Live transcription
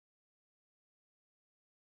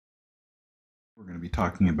We're going to be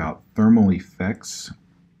talking about thermal effects,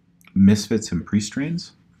 misfits, and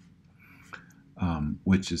prestrains,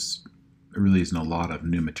 which is really isn't a lot of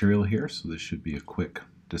new material here, so this should be a quick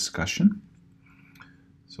discussion.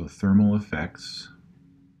 So thermal effects,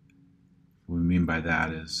 what we mean by that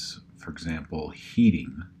is, for example,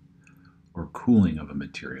 heating or cooling of a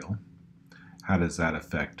material. How does that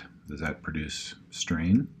affect? Does that produce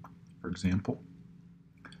strain, for example?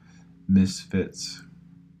 Misfits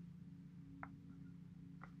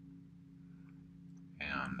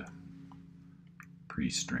and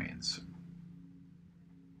prestrains.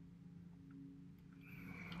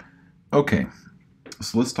 Okay,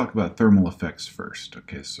 so let's talk about thermal effects first.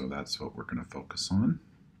 Okay, so that's what we're going to focus on.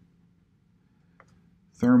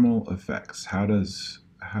 Thermal effects. How does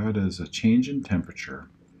a change in temperature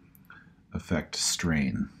affect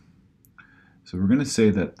strain? So we're going to say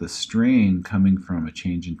that the strain coming from a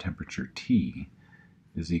change in temperature T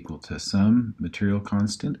is equal to some material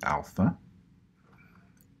constant alpha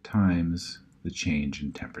times the change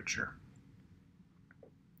in temperature.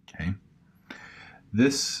 Okay.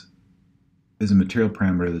 This is a material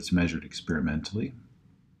parameter that's measured experimentally.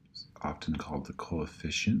 It's often called the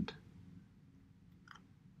coefficient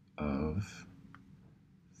of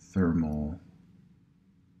thermal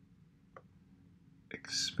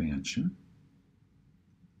expansion.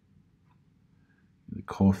 The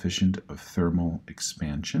coefficient of thermal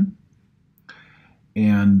expansion.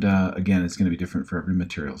 And again, it's going to be different for every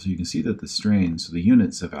material. So you can see that the strain, so the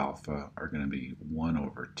units of alpha are going to be 1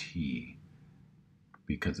 over T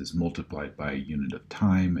because it's multiplied by a unit of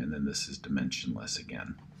time, and then this is dimensionless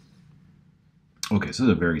again. Okay, so this is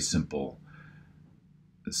a very simple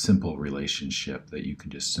relationship that you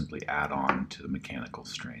can just simply add on to the mechanical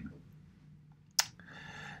strain.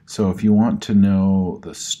 So if you want to know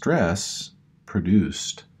the stress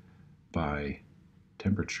produced by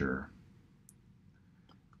temperature,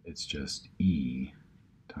 it's just E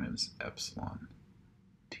times epsilon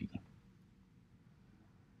T.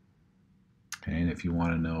 Okay, and if you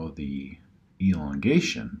want to know the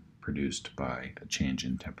elongation produced by a change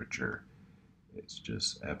in temperature, it's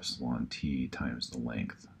just epsilon T times the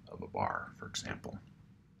length of a bar, for example.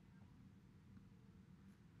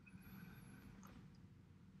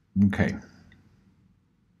 Okay,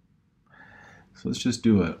 so let's just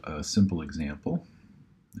do a simple example.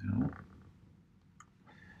 Now,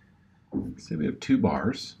 say we have 2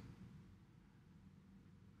 bars.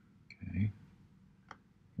 Okay,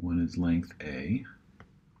 one is length A.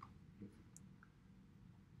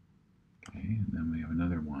 Okay, and then we have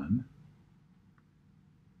another one.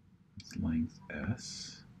 It's length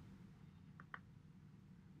S.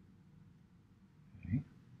 Okay,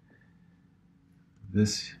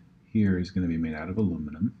 this here is going to be made out of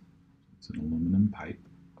aluminum. It's an aluminum pipe.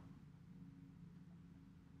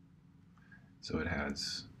 So it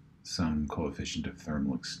has some coefficient of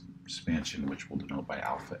thermal expansion, which we'll denote by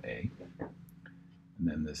alpha A. And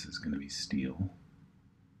then this is going to be steel. So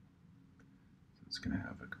it's going to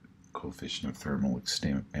have a coefficient of thermal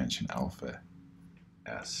expansion alpha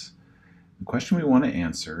S. The question we want to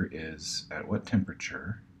answer is at what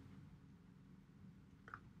temperature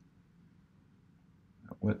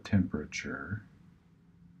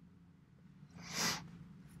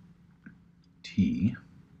T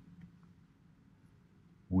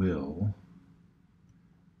will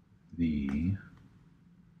the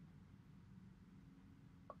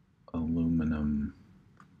aluminum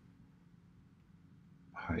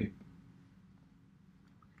pipe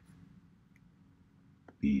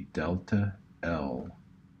be delta L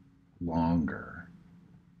longer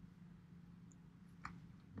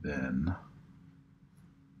than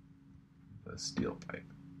the steel pipe.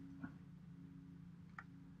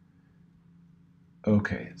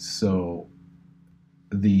 Okay, so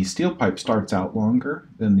the steel pipe starts out longer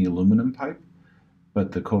than the aluminum pipe,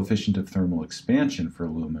 but the coefficient of thermal expansion for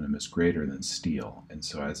aluminum is greater than steel, and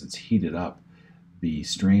so as it's heated up, the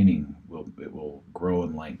straining will grow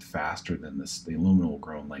in length faster than this. The aluminum will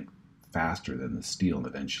grow in length faster than the steel, and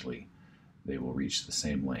eventually they will reach the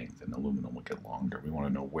same length, and the aluminum will get longer. We want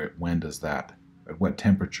to know when does that, at what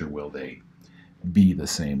temperature will they be the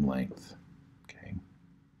same length? Okay.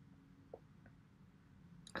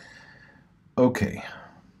 Okay.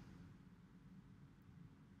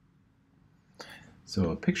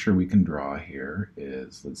 So a picture we can draw here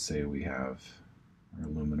is, let's say we have our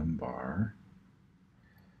aluminum bar.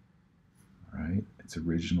 All right, its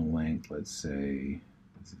original length, let's say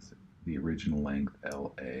this is the original length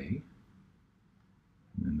LA. And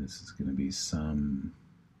then this is going to be some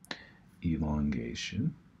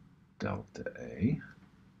elongation, delta A.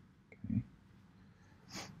 Okay.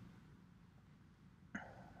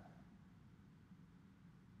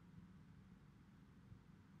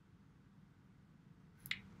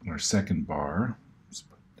 our second bar, let's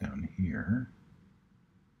put it down here.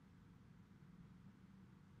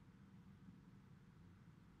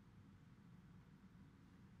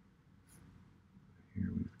 Here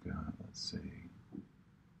we've got, let's say,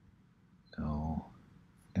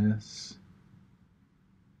 LS,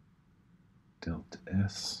 delta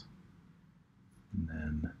S, and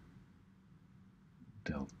then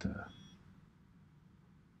delta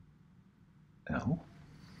L.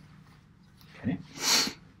 Okay,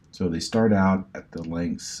 so they start out at the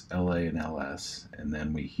lengths LA and LS, and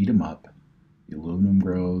then we heat them up. The aluminum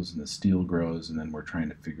grows and the steel grows, and then we're trying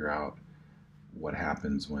to figure out what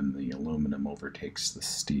happens when the aluminum overtakes the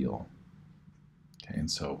steel. Okay, and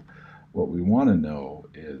so what we want to know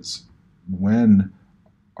is, when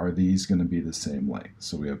are these going to be the same length?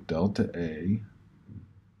 So we have delta A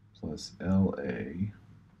plus LA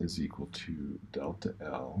is equal to delta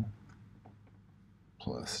L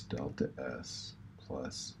plus delta S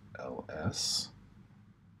plus LS.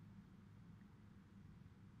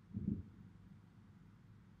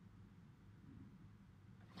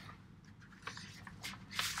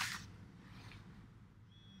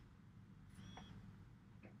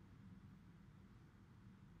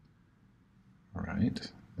 All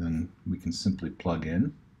right, then we can simply plug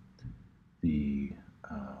in the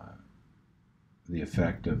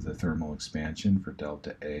effect of the thermal expansion for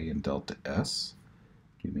delta A and delta S,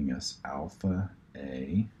 giving us alpha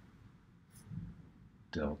A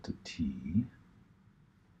delta T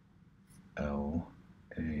LA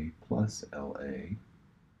plus LA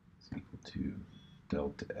is equal to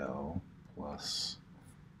delta L plus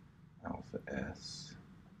alpha S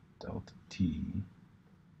delta T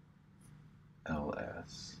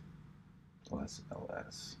LS plus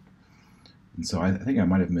LS. And so I think I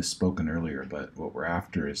might have misspoken earlier, but what we're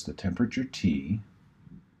after is the temperature T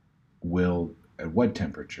will, at what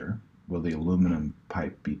temperature will the aluminum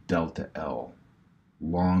pipe be delta L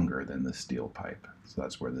longer than the steel pipe? So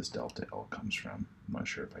that's where this delta L comes from. I'm not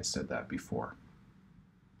sure if I said that before.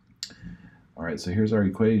 All right, so here's our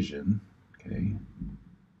equation, okay?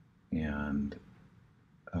 And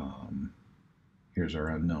here's our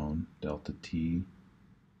unknown, delta T.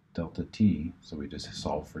 So we just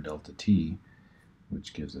solve for delta T,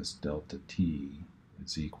 which gives us delta T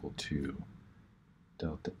is equal to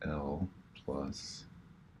delta L plus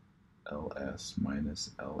LS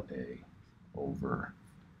minus LA over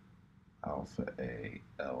alpha A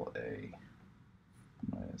LA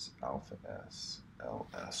minus alpha S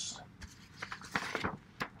LS.